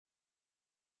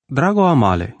Drago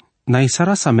amale, na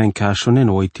isara sa men ka shonen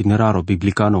o itineraro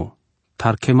biblicano,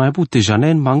 tar ke mai bute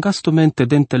janen mangastumente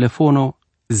den telefono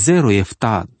 0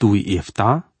 efta 2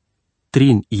 efta,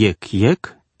 3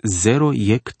 yek 0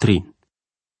 yek 3.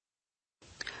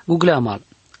 Google amal.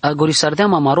 Agori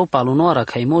sardeam amaro palunoara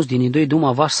caimos din idoi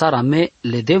duma vas sara me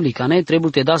le devlicane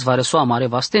trebuie te das vareso amare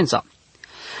vastența.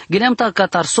 Gâneam ta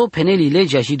catarso peneli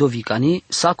legea jidovicani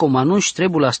sa comanuș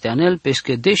trebuie asteanel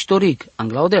pesche deștoric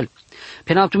anglaudel.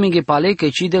 Penaptuminghe pale că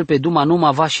cidel pe duma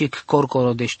numa vașic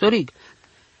corcoro deștoric.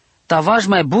 Tavaj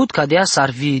mai but ca dea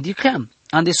sarvi dicream.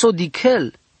 Andeso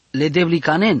dichel le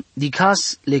devlicanen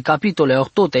dicas le capitole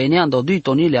 8 eneando dui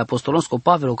tonile apostolonsco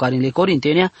Pavelo care le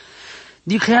Corintenia.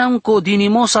 Dicream co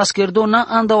dinimos ascherdona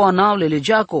andau anaule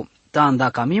legeaco, ta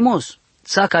andaca mimos.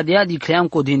 Sa cadea dicream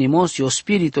co dinimos io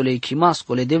spiritole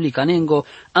chimasco le devlicanengo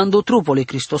ando trupole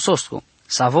cristososco.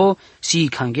 Savo si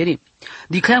cangeri.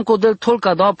 Dicream co del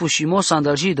tolca da pușimos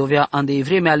andalji dovea ande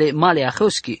vremea ale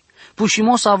Maleahi.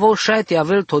 Pușimos avo șaite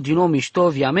avel todino mișto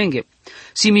viamenge.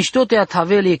 Si mișto te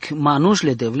atavelec manuș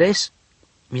le devles,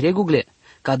 mire Google,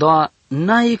 ca doa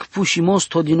naic pușimos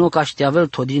todino ca știavel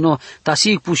todino,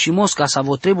 tasic pușimos ca sa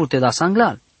vo trebul te da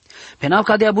sanglal. Penal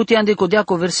ca de abuti ande codea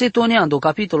co verseto neando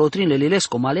capitolo 3 le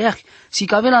lilesco Maleahi, si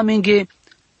cavela menge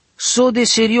so de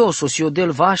serioso si o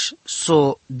del vaș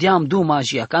so deam duma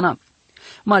jiacana.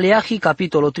 Maleahi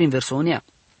capitolo 3 verso 1.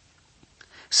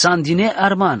 Sandine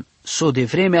arman so de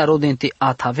vremea rodente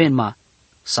atavenma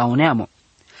sa uneamo.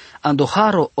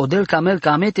 Andoharo o del camel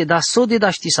camete da so de da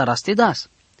ști saraste das.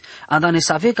 Andane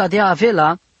save ca dea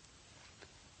avela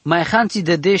mai hanții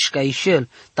de deș ca ișel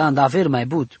ta andaver mai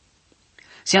bud.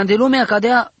 Si ande lumea ca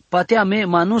dea patea me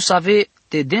manu save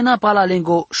te dena pala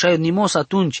lengo șaionimos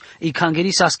atunci i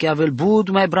cangeri sa schiavel bud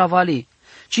mai bravali.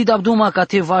 Ci dabduma ca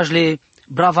te vajle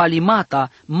bravalimata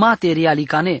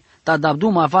materialicane, ta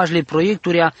dabduma vajle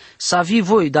proiecturia sa vi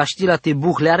voi da știla te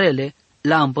buhlearele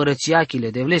la împărățiachile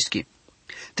de vleschi.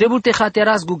 Trebuie te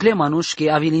hateras Google manuș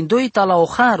că avilindoita la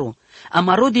oharu,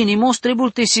 amaro dinimos trebuie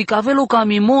te sicavelo ca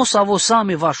mimos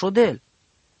avosame vașodel.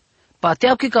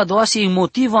 Pateau că ca doasi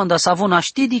motiv anda să avon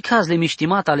aști di caz le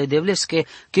miștimata le devlesche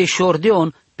că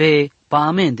șordeon pe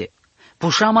paamende.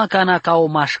 Pușama cana ca o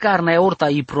mașcarna e orta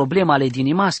i problema le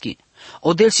dinimaschi.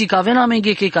 O del si cavena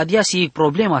menge că cadia si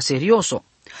problema serioso.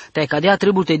 Te cadea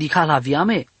trebuie te dica la via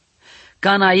me.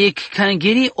 Cana ec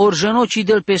cangeri orjenoci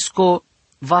del pesco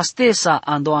vastesa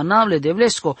ando anavle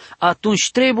devlesco,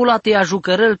 atunci trebuie te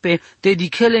ajucărăl pe te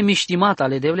dichele miștimata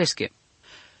le devlesche.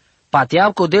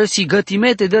 Pateau co del si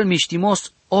gătimete del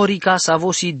miștimos orica sa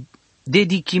vosi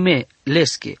dedichime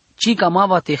lesche. Ci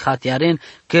camava te hatearen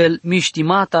că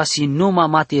miștimata si numa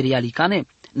materialicane.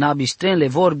 Nabistren le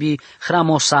vorbi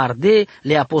hramosarde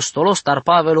le apostolos tar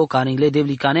Pavelo care le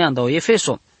devlicane andau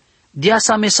Efeso. Dia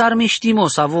sa mesar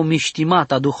miștimos avo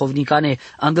miștimata duhovnicane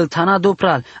andel tana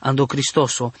dopral ando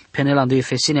Cristoso penelando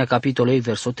Efesinia capitolul 8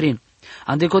 verso 3.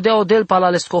 Ande codea odel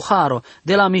palalescoharo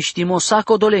de la miștimos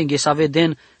saco dolenghe sa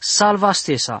veden salva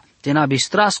stesa te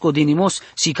nabistrasco dinimos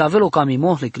si cavelo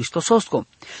camimos le Cristososco.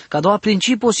 Ca doua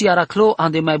principos iaraclo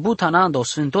ande mai butanando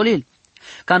sfântolil.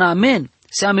 Cana amen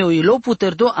seame o ilo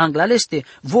puterdo anglaleste,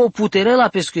 vo puterela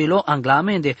pescuilo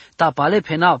anglamende, tapale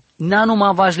penal,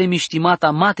 nanuma vajle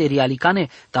miștimata materialicane,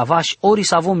 ta vaș ori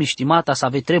sa vo miștimata sa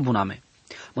ve trebuname.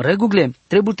 Regulle,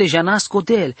 trebuie te janasco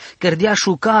de el, cărdea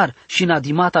șucar și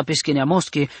nadimata peskenea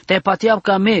mosche, te pateau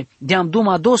ca me, de-am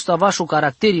duma dosta vașu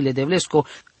caracterile de vlesco,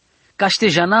 ca ște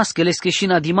janască lesche și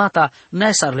nadimata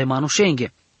nesarle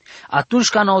manușenghe. Atunci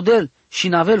ca naudel și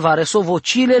navel va reso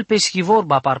vocilel peschivor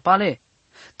ba parpale.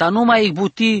 Ta numai îi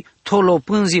buti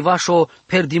tolopânzi vașo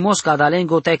perdimos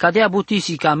cadalengo, te cadea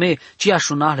butisi ca me, ci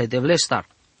așunale de vlestar.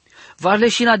 Vașle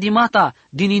și nadimata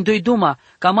din indoi duma,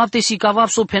 cam apte si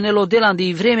cavapso penelodelan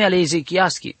de vremea le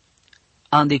Ezechiaschi.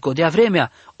 Ande codea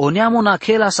vremea, o neamon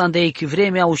achelas ande ec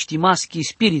vremea uștimaschi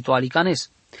spiritualicanes.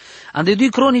 Ande dui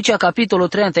cronicea capitolul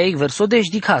 3 verso 10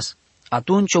 dicas,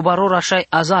 atunci o baror așa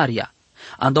Azaria,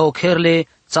 anda o cherle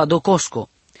țadocosco,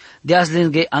 de-azi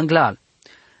lânghe anglal.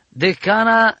 De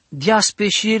cana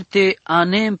diaspeșirte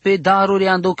anem pe daruri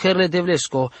andocherle de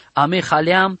vlesco, ame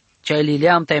haleam, ce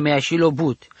lileam te mea și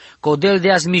lobut, codel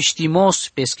de az miștimos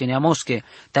peskenea mosche,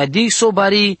 te dig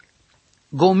sobari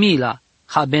gomila,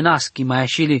 habenaschi mai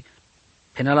așili,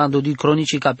 penelando di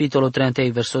cronici capitolul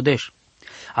 3 verso 10.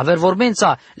 Aver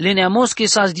vorbența, lenea mosche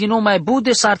s-ați din nou mai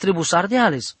bude s-ar trebu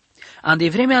sardeales. Ande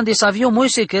vremea ande s-avio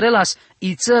Moise querelas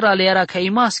i țăra le era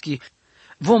caimaschi,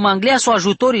 vom angleaso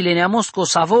ajutorile neamosco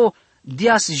savo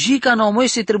dias jica no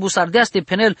Moise trebuie sardeaste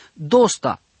penel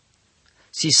dosta.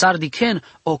 Si sardichen,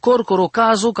 o corcoro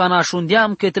cazu ca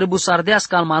nașundeam că trebuie să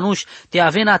ardească al manuș te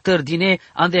avena tărdine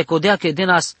ande codea că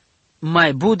denas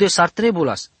mai bude s-ar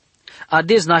trebulas.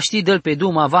 Ades naști del pe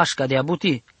duma vașca de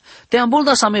abuti. Te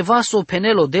ambolda sa me vaso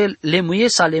penelo del lemuie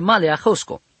sa le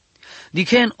Maleahosco.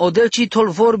 Dichen odel ci tol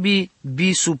vorbi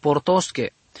bi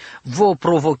suportosche. Vo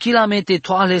provocilamente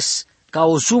toales ca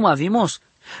o suma vimos.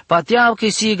 Pateau che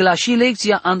si glași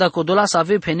lecția anda codola să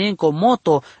ave penenco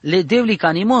moto le devli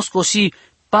canimos cosi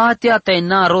patea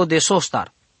taina rode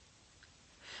sostar.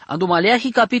 Andu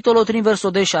Maleahi capitolo 3 verso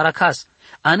 10 aracas.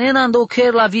 Anena ando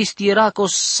ker la vistieraco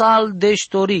sal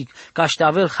deștoric, ca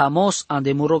șteavel hamos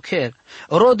ande murocher.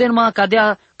 Roden ma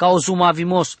cadea ca o zuma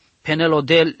vimos penelo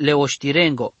del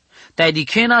leoștirengo. Tai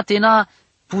dicena tena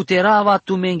puterava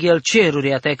tu mengel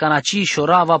ceruria, tai canaci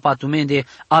șorava patumende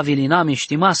avilinami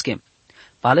știmasche.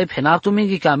 Pale penatu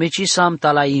mengi ca meci sam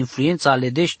tala influența ale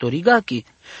deștorigaki.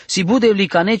 Si bude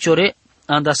licaneciore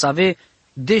anda save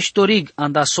deștorig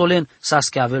anda solen sa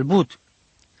schiavel but.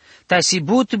 Tai si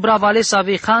but bravale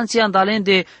save hanți andalen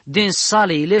de den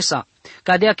sale ilesa.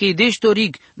 Cadea că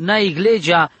deștorig na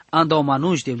iglesia anda o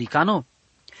manuș de licano.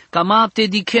 Cam apte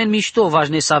dichen mișto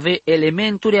važne save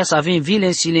elementuria să avem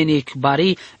vilen silenic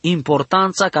bari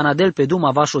importanța canadel pe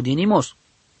duma vașo dinimos.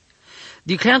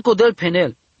 Diclean codel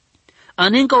penel.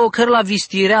 Anenca o căr la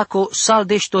vistireaco sal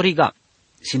deștoriga.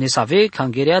 Sine save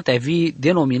cangerea te vi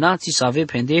denominații save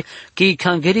pende că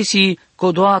cangerisi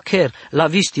codoa căr la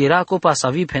vistireaco pa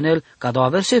savi penel ca doa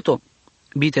verseto.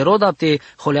 Bite rodapte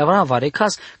holeavra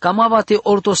varecas cam avate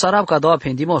ortosarab ca doa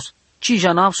pendimos. Ci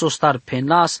janab so star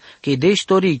penas că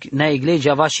deștorig na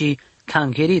iglesia va și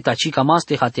cangerita ci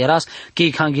camaste hateras că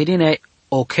cangerine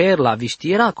o căr la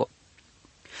vistireaco.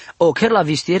 O căr la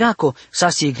vistireaco sa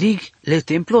sigrig le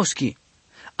temploschi.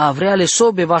 Avreale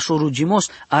sobe vaș orugimos,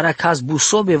 aracas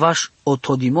busobe vaș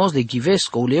otodimos de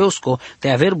ghivesco, uleosco, te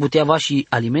aver butea vași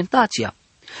alimentația.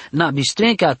 Na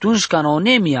bistren că atunci ca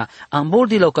onemia,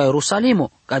 ambordilo ca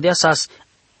Ierusalimo, ca dea sas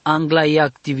anglai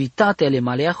activitatea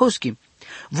Maleahoschi.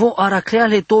 Vo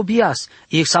aracleale Tobias,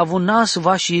 exavunas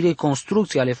vași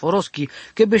reconstrucția ale foroschi,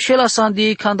 că beșela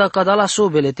sandi canda cadala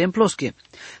sobele templosche.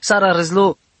 Sara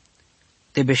rezlo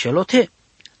te beșelote,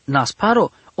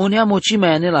 nasparo, oneamo ci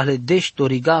mai anela le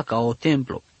deștoriga ca o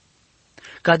templo.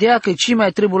 Cadea că ci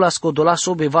mai trebuie la scodola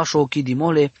sobe vașo ochi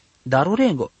dimole, dar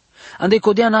urengo. Ande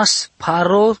codea nas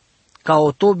paro ca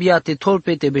o tobia te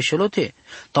tolpe te beșelote.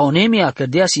 Ta onemia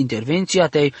cădeas intervenția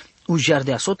te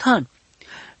ujardea sotan.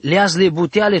 Leaz le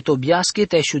buteale tobiasche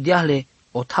te șudeale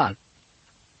otal.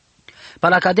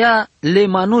 Para cadea le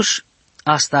manuș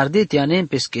astardete anem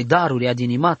pesche daruri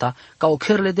adinimata ca o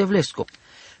cărle de vlesco.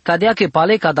 Cadea că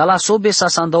pale cadala sobe sa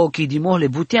sanda ochi dimole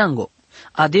buteango.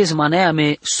 Ades manea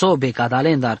me sobe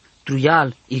cadalendar,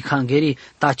 truial, i cangeri,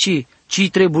 taci, ci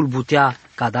trebul butea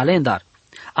cadalendar.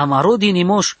 Amaro din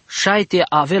imoș șaite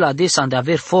avel adesa de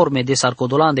aver forme de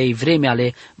sarcodolan de vreme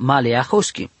ale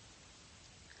Maleahoschi.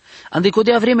 Ande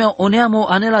codea vremea oneamo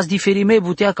anelas diferime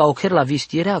butea ca ocher la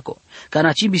vistiereaco. Ca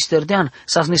naci bisterdean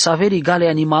sas nesaveri gale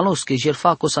animalosche,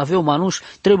 jerfaco să aveu manuș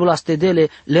trebulas tedele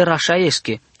le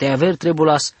rașaesche, te aver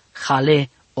trebulas hale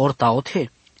orta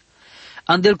othe.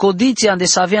 Andel codiție ande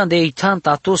savean de eitan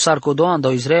tato sarcodoan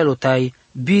da Israelo tai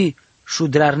bi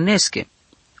șudrarnesche.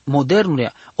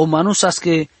 Modernurea o manu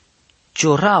sasche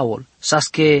cioraol,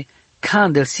 sasche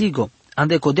candel sigo,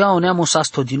 ande codea oneamo sas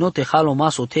todinote halo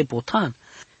maso te potan.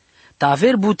 Ta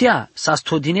aver butea sas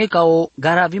todine ca o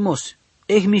garavimos,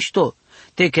 mișto,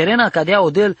 te kerena cadea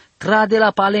odel trade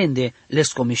la palende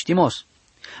lescomiștimos.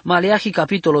 Maleahi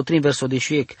capitolo 3 verso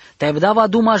 10. Te dava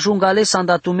duma jungale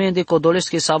sandatumende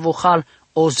codolesche savohal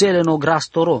o zeleno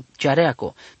grastoro,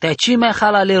 ceareaco. Te ci mai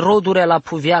halale rodure la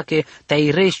puviache, te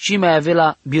ireș ci mai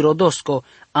avela birodosco,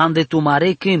 ande tu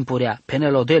mare câmpurea,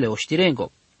 penelodele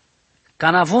oștirengo.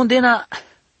 Canavondena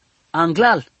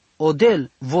anglal, odel,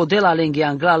 vodela lenghe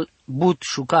anglal, but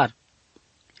șucar.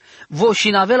 Vo și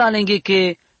navela lenghe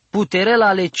che puterela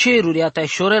ale ceruria tai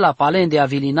șorela palende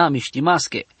avilinami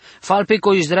știmasche.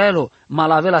 Falpeco Israelo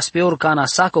malavela speor cana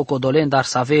saco codolen dar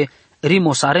save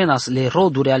rimos arenas le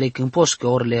rodure ale câmposche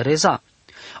or le reza.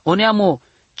 Oneamo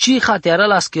ci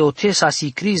hatearalas che o tesa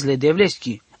si crizle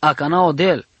devleschi, a cana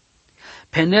odel.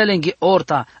 Penelenghe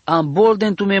orta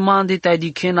ambolden tu me mandi tai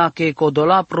dicena che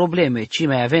codola probleme ci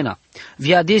mai avena.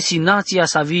 Via desi nația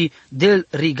sa vi del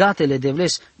rigatele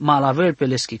devles malavel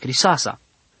peleschi crisasa.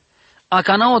 A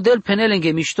canao del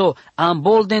penelenghe mișto,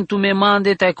 ambolden tu me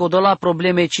mande tai codola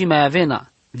probleme ci mai avena.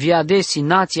 Via desi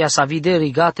nația sa vi del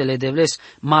rigatele devles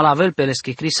malavel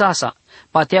peleschi crisasa.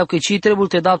 Pateau că ci trebuie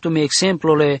te dau tu me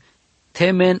exemplole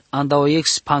temen anda o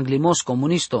ex panglimos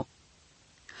comunisto.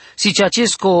 si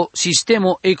čačesko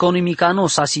sistemo ekonomikano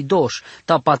sasi doš,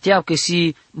 ta pateav que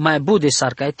si mai bude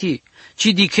sarcaiti,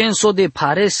 ci dikenso de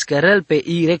pares kerel pe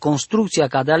i reconstrucția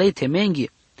cadalei temengi.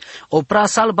 O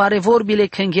prasal bare vorbile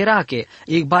kengerake,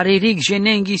 ik bare rig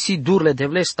jenengi si durle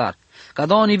devlestar.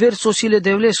 Cada universo si le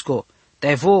devlesco,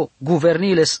 te vo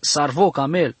guverniles sarvo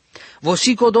camel. Vo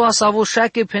si codoa sa vo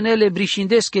shake penele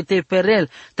brișindesche te perel,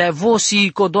 te vo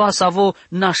si codoa sa vo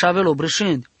nașavelo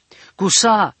brâșind.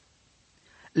 Cusa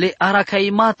le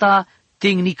aracaimata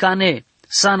tehnicane,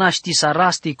 sa naști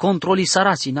sarasti, controli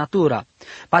sarasi natura.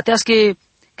 Pateasche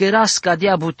keras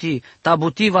cadia buti, ta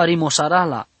buti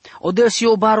varimosarala. Odel si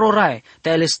o barorai,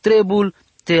 te les trebul,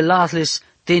 te lasles,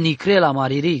 te nicrela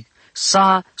maririg.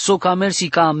 Sa so camersi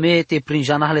ca me te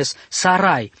prinjanales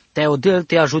sarai, te odel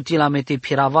te ajuti la me te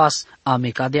piravas a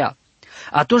me cadea.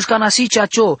 Atunci ca nasi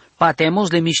ceacio,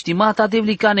 patemos le miștimata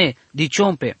devlicane,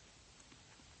 diciompe.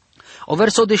 O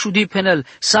verso de șudi penel,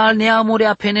 sal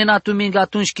neamurea penena tuming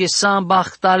atunci că sam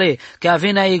bahtale, că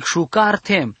avena ec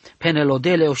șucartem,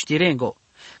 penelodele o știrengo.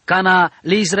 Cana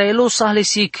le Israelos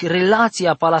ahlesic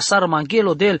relația palasar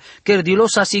manghelo del,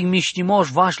 cărdilos asig miștimoș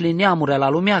vașle neamure la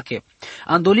lumeache.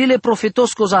 Andolile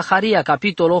profetosco Zaharia,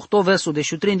 capitol 8, versul de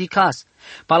șutrin dicas.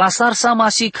 Palasar sama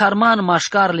si carman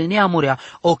mașcarle neamurea,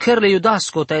 o kerle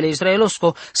iudasco, te le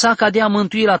Israelosco, sa cadea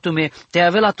mântuirea tume, te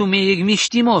avela tume ec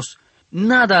miștimos.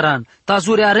 Nadaran, ta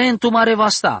zurearen tu mare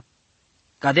vasta.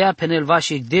 Cadea penel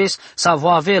vașic des sa vo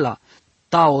avela,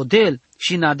 ta odel,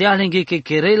 și nadea lânghe că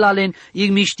cherelalen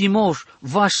ig miștimoș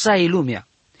vaș sa i lumea.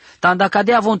 Tanda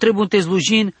cadea von trebun te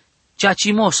slujin cea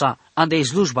cimosa ande i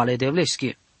slujbale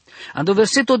devleschi. Ando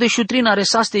verseto de șutrina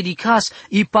resaste dicas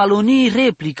i paloni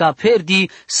replica perdi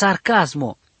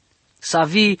sarcasmo. Sa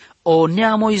vi o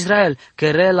neamo Israel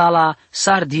cherelala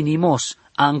sardinimos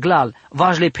anglal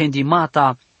vașle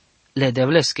pendimata le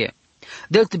devlesche.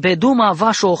 Delt beduma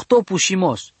vașo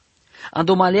ohtopușimos.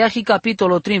 Ando Maleahi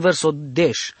capitolo 3 verso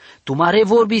 10. Tu mare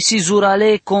vorbi si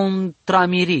zurale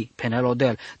contramiri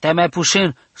penelodel. Te mai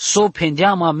pușen so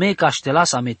pendeama me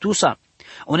caștelasa metusa.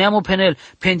 Uneamo penel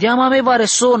pendeama me vare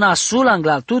so nasul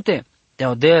anglal tute.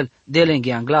 Teodel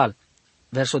delenghi anglal.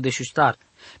 Verso de șustar.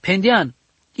 Pendean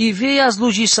i veia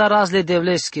sluji sarazle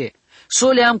devlesche.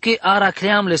 Soleam che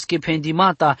aracleamles che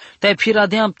pendimata te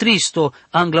piradeam tristo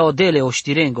anglaodele o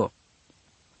știrengo.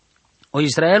 O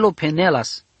Israelo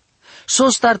penelas. So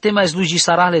starte mai sluji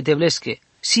sarale devlesche,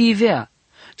 si ivea,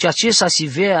 ceea ce sa si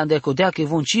vea andecodea că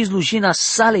von ci slujina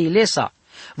sale ilesa,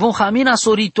 von hamina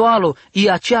so ritualo i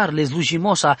aciar le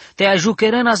slujimosa, te aju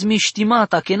kerenas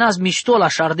miștimata, kenas miștola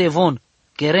șarde von,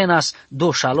 kerenas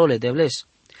do șalole devles.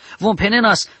 Von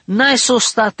penenas n-ai so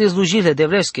starte slujile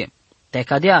devlesche, te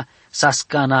cadea sa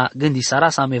scana gândi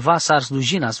sarasa me va sar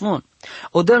slujinas von,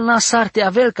 odel na sarte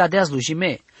avel cadea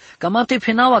slujime. Cam te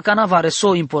penaua cana vare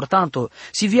so importanto,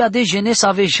 si via de jene să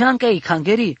ave janca i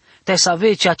cangeri, te să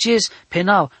ave ceaces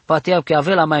penau, pateau că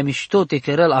avea mai mișto te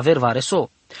kerel aver vare so.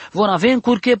 Von avem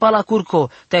curche pa la curco,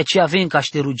 te ce avem ca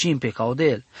ște rugim pe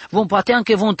caudel. Von pateam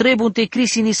că von trebun te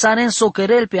crisi ni saren so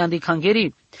kerel pe andi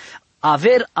cangeri.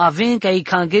 Aver avem ca i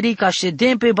cangeri ca ște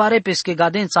dem pe bare pesche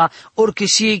gadența, orică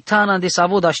si ei tana de să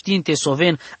voda știnte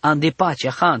soven ande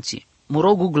pacea hanții.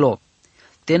 Murogu glo,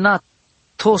 te nat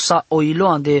tosa o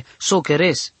iloan de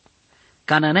sokeres,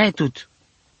 cana naetut,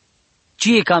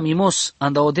 cie camimos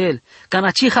anda odel,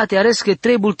 cana ci hateares că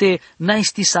trebul te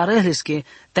naistisareles că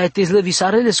te te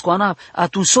slăvisareles cu ana,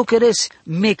 atunci sokeres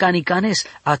mecanicanes,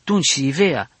 atunci si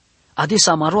vea.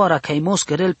 Adesa maroara caimos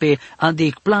kerel pe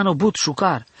ande plano but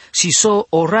șucar, si so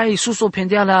orai Iisus o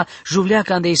pendeala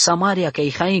juvleaca ande Samaria ca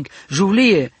i haing,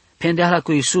 juvlie pendeala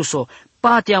cu Iisuso,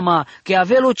 pateama că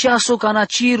avelo ceaso ca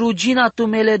naci rugina tu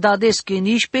mele dadesche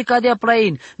nici pe cadea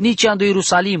prain, nici ando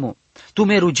Ierusalimo. Tu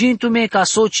me rugin tu me ca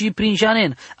soci prin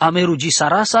janen, a me rugi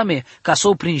sarasa me ca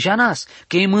so prin janas,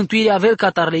 că e mântuire avel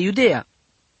catarle Iudea.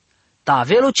 Ta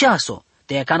avelo ceaso,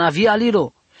 te ca navia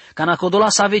liro, ca na codola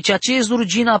să ave cea ce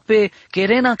rugina pe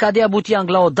kerena cadea buti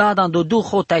anglaodada ando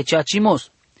duho tai cea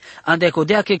cimos. Ande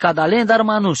codea că cadalen dar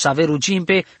manu să ave rugin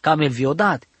pe camel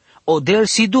viodad. Odel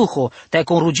si duho, te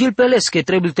con rugil peles că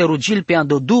trebuie te rugil pe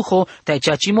ando duho, te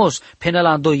ceacimos, până la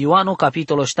ando Ioano,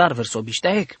 capitolul 4, verso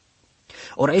bișteec.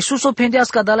 Ora Iisus o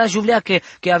pendească de la juvleacă,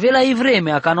 că avea la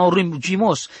vremea ca n-o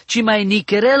rugimos, ci mai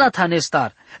nicherela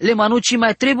tanestar, le manu ci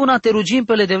mai trebuna te rugim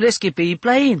pe le devlesche pe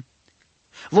iplain.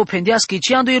 Vă pendească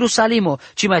ci ando Ierusalimo,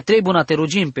 ci mai trebuna te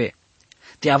rugim pe.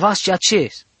 Te avas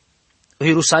ceaces. O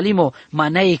Jerusalimo,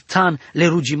 manei tan le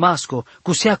rugimasco,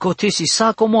 kusea kotesi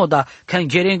sa komoda, kan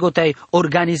gerengo tai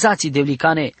organizații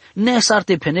devlicane, ne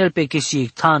sarte penel pe che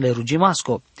si tan le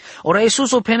rugimasco. Ora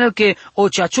Iisus o penel che o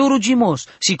ceacio rugimos,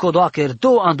 si codoacher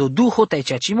do ando duho tai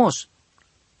ceacimos.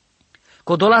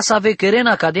 Codola sa ve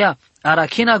kerena cadea,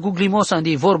 arachena guglimos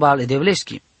andi vorba ale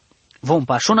devleschi. Vom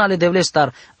pașona ale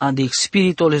devlestar andi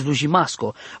spirito le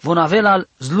slujimasco, von avea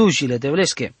slujile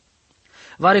devlesche.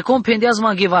 Vare compendează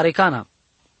maghe varecana.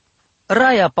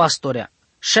 Raia pastorea,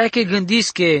 șaike gândis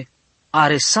că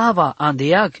are sava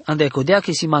andeag, andecodea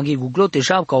că si maghe guglote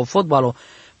jav ca o fotbalo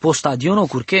po stadiono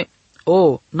curche,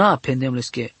 o, na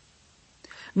pendemlesche.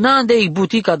 Na andeic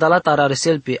butica dalata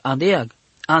raresel pe andeag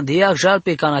jal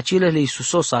pe canacilele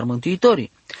Iisusos ar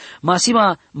mântuitorii.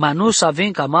 Masima manus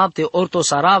avem ca mapte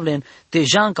ortos aravlen te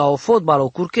jan ca o fotbalo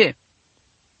curche.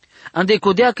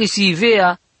 Andecodea că si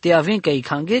ivea te avem ca i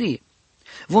cangerie.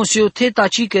 Von se o te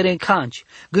taci keren canci,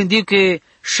 gândiu că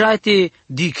șaite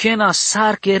dicena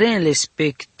sar keren le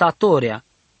spectatoria,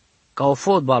 ca o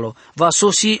fotbalo, va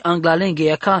sosi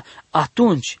anglalenghe ca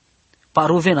atunci,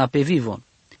 paruvena pe vivon.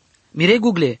 Mire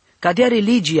Google, ca dea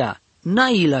religia, na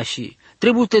ila și,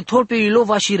 trebuie te tolpe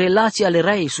ilova și relația ale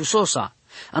rai Iisusosa.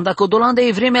 Andacă dolanda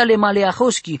e vremea ale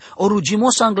Maleahoschi, o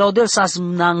rugimos anglaudel sa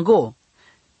snango,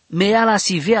 mea la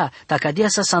sivea, ta ca dea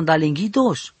sa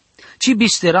sandalenghidos. Ci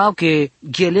bisterau că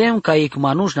gelem ca ec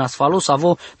manuș nas falos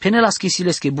avo penela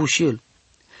schisileske bușil.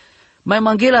 Mai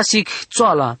manghela sic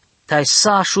țoala, tai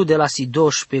sa șu de la si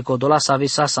doș pe codola sa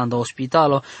avesa sanda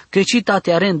ospitalo, că ci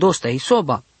tate aren dosta i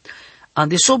soba.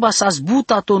 Ande soba sa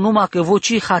zbutato numai că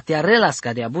voci hatearelas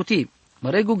ca de abuti. Mă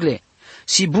regugle,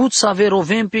 si but sa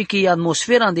verovem pe că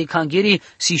atmosfera ande cangheri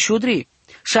si șudri,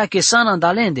 șa că sana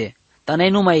andalende. Ta n-ai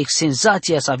numai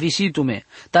senzația sa visitume,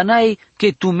 ta n-ai că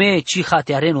tume ci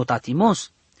hateareno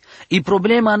tatimos. I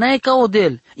problema n-ai ca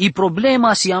odel, i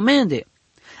problema si amende.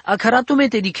 A caratume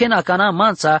te dicena cana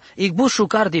manța, i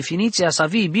bușucar definiția sa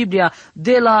vii Biblia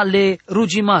de la le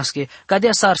rugimasche, ca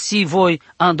dea s-ar si voi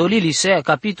andolili sea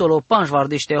capitolo 5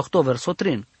 vardește 8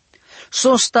 versotrin.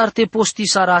 So starte posti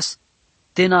saras,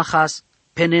 tenahas,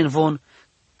 penenvon,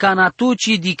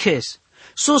 canatuci diches.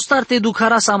 So starte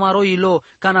ducaras amaroilo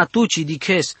canatuci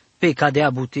diches pe cadea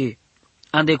bute.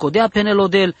 Ande codea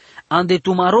penelodel, ande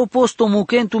tumaro posto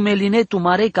mukentu melinetu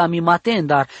mare cami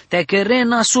matendar, te keren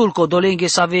nasul codolenghe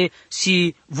save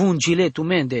si vungile tu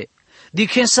mende.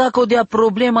 Dichen sa codea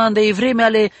problema ande e vremea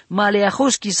ale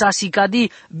Maleahoschi sa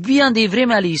sicadi, vi ande e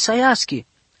vremea ale Isaiaschi.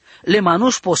 Le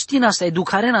manuș postina sta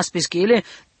educarena speschele,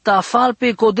 ta fal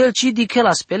pe codel ci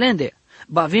dichela spelende.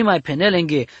 Ba vi mai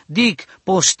penelenghe, dic,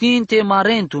 postinte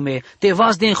marentume, te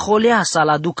vas de înholeasa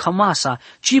la ducamasa,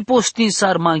 ci postin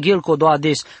sar manghel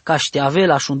codoades, ca ște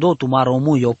avela șundotu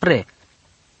maromui opre.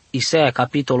 Isaia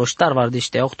capitolo ștar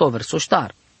vardește 8 verso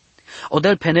ștar.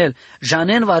 Odel penel,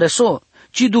 janen vareso,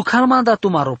 ci ducal mandatu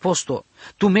maroposto,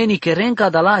 tu meni kerenca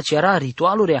da la cera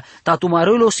ritualurea, ta tu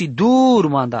maroilo si dur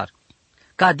mandar.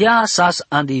 Cadea sas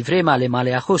andi vremea ale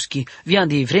Maleahoschi, vi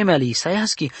andi vremea ale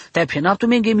Isaiaschi, te-ai penaptu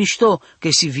menge mișto, că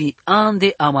si vi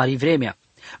ande amari vremea.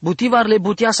 Butivar le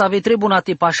butia să ave trebuna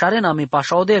te pașarena me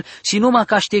pașaodel, si numai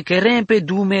ca ște keren pe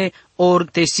dume, or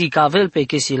te si cavel pe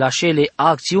che si lașele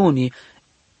acțiunii,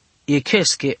 e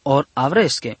chesche or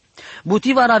avresche.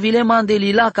 Butivar avile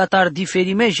mandelila catar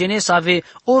diferime genes ave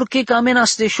orche camena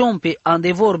steșon pe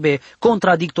ande vorbe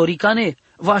contradictoricane,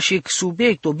 vașec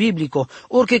subiecto biblico,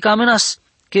 orche camenas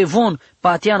che von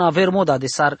patiana aver moda de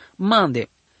sar mande.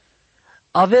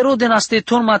 Avero de naste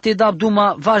ton mate dab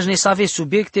duma važne save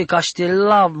subiecte ca ște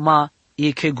lavma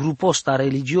e che gruposta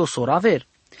religios or aver.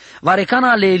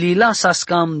 Varecana le lila sa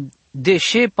scam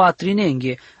deșe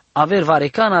patrinenghe, aver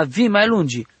varecana vi mai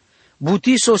lungi.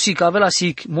 Butiso si cavela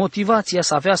sic motivația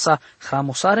sa avea sa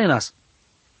hramosarenas.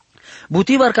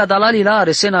 Butivar ca dalali la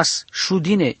resenas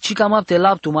șudine, ci cam apte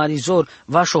laptu marizor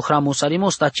vașo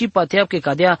hramosarimos, ta ci pateap că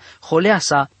cadea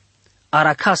holeasa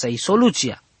aracasa i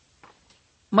soluția.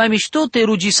 Mai mișto te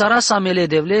rugisara sa mele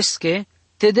devlesche,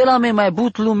 te de la me mai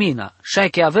but lumina, șai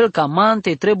că avel ca man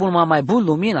te trebul mai but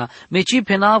lumina, meci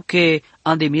penau că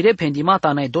andemire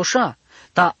pendimata n-ai doșa.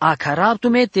 Ta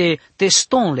acaraptume te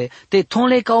stonle, te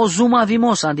tonle ca o zuma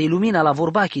vimos ande lumina la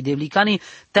vorbachi devlicani,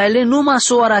 ta ele numa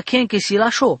so arachen că si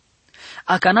lașo.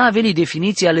 Acana aveli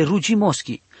definiția ale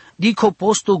rugimoschi, dico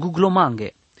posto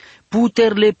guglomange,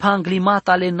 puterle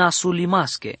panglimatale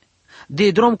nasulimasche,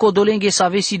 de drom codolenghe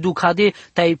savesi ducade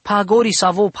tai pagori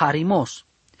savo parimos.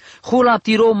 Hula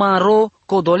tiro manro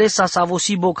codolesa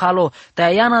savosi bocalo,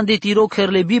 tai anan de tiro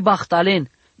kerlebi bahtalen,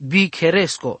 bi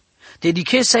keresco. Te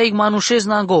dichesa ig manușez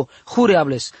nango,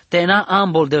 hureables, te na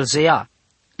ambol del zea,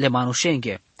 le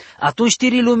manușenghe. Atunci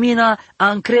tiri lumina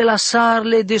ancre la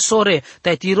sarle de sore,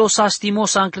 tai tiro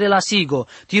sastimos ancre la sigo,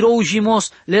 tiro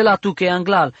ujimos le la tu che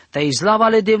anglal, tai izlava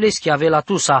le devleski ave la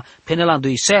tusa, penelandu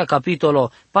Isaia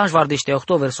capitolo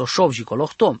 58 verso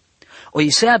 8. O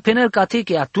Isaia penel cate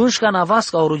că atunci ca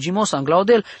navasca o rugimos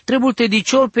anglaudel, trebuie te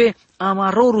diciol pe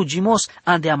amaro rugimos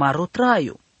ande amaro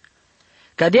traiu.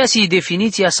 Cadeasi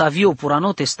definiția savio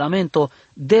purano testamento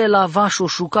de la vașo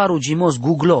șuca rugimos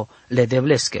guglo le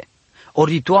devleske. O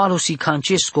ritualul si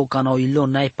cancesco ca no illo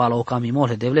nai pala o camimol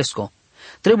le devlesko.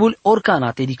 Trebuie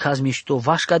orcana te dicaz mișto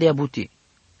vașca de abuti.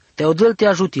 Te odel te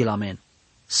ajuti la men.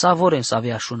 Savoren să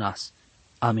avea șunas.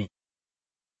 Amin.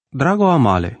 Drago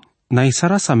amale, na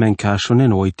isarasa men ca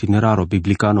shonen o itineraro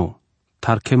biblicano,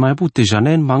 tar che mai bute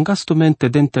janen mangastumente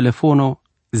den telefono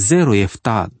 0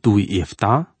 efta 2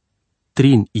 efta,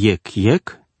 trin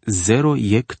yek 0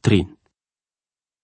 yek trin.